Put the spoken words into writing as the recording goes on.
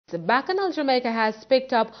Bacchanal Jamaica has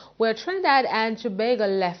picked up where Trinidad and Tobago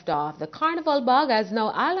left off. The carnival bug has now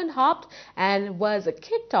island hopped and was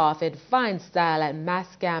kicked off in fine style at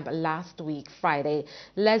Mass Camp last week, Friday.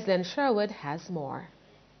 Leslie and Sherwood has more.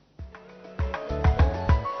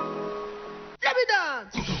 Let me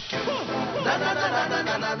dance! Na na na na na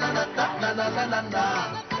na na na na na na na na.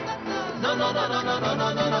 No no no no no no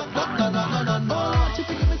no no no no no no.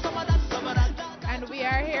 And we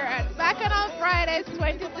are here at Bacchanal Fridays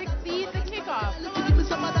 2016, the kickoff.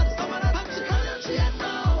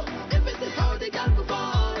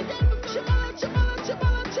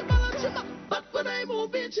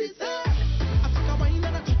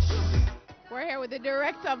 We're here with the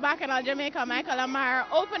director of Bacchanal Jamaica, Michael Amar.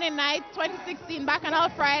 Opening night 2016 Bacchanal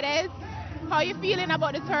Fridays. How are you feeling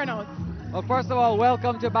about the turnout? Well, first of all,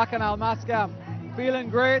 welcome to Bacchanal Mass Camp. Feeling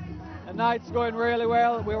great. The night's going really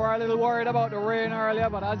well. We were a little worried about the rain earlier,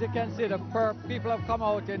 but as you can see, the people have come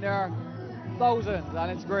out in their thousands,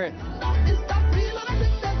 and it's great.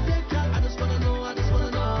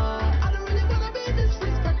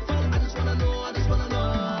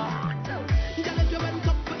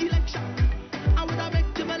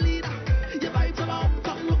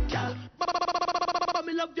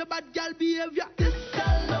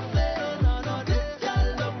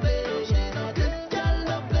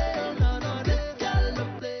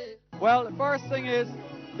 Well, the first thing is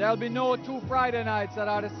there'll be no two Friday nights that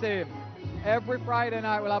are the same. Every Friday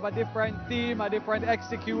night will have a different theme, a different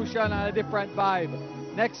execution, and a different vibe.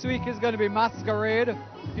 Next week is going to be Masquerade. If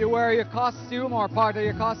you wear your costume or part of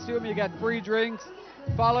your costume, you get free drinks.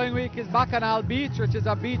 Following week is Bacchanal Beach, which is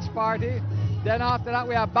a beach party. Then after that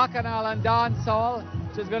we have Bacchanal and Dancehall,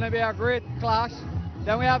 which is going to be a great clash.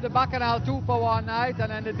 Then we have the Bacchanal 2-for-1 night, and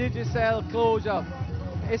then the Digicel closure.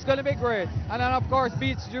 It's going to be great. And then of course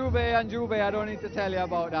Beach Juve and Juve, I don't need to tell you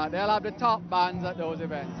about that. They'll have the top bands at those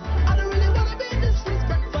events. I don't really want to be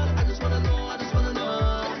disrespectful. I just want to know, I just want to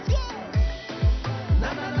know. Let's go!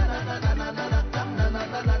 Na na na na na na na na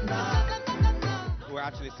na na na. We're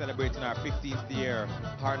actually celebrating our 15th year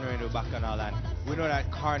partnering with Bacchanal, and we know that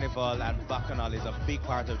Carnival and Bacchanal is a big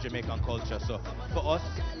part of Jamaican culture. So for us,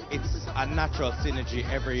 it's a natural synergy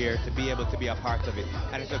every year to be able to be a part of it,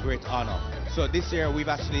 and it's a great honor. So this year we've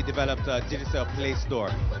actually developed a digital Play Store.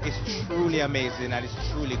 It's truly amazing and it's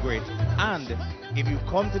truly great. And if you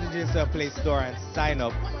come to the digital Play Store and sign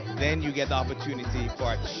up, then you get the opportunity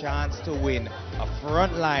for a chance to win a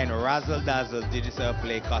frontline razzle dazzle digital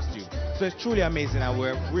play costume. So it's truly amazing, and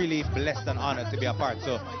we're really blessed and honored to be a part.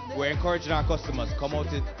 So we're encouraging our customers, come out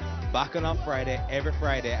to Bacchanal Friday every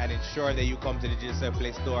Friday and ensure that you come to the digital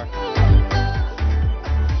Play Store.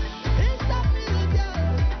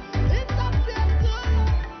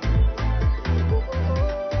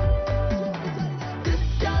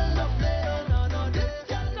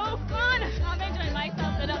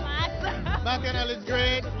 Bacchanal is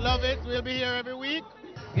great, love it, we'll be here every week.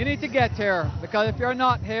 You need to get here, because if you're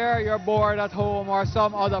not here, you're bored at home or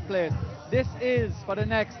some other place. This is, for the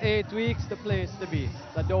next 8 weeks, the place to be,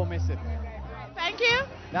 so don't miss it. Thank you.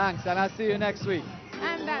 Thanks, and I'll see you next week.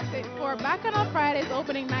 And that's it for Bacchanal Fridays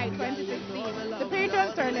opening night 2016. The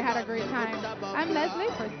patrons certainly had a great time. I'm Leslie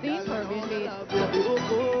for CEEN.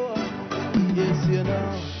 Yes, you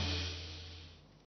know.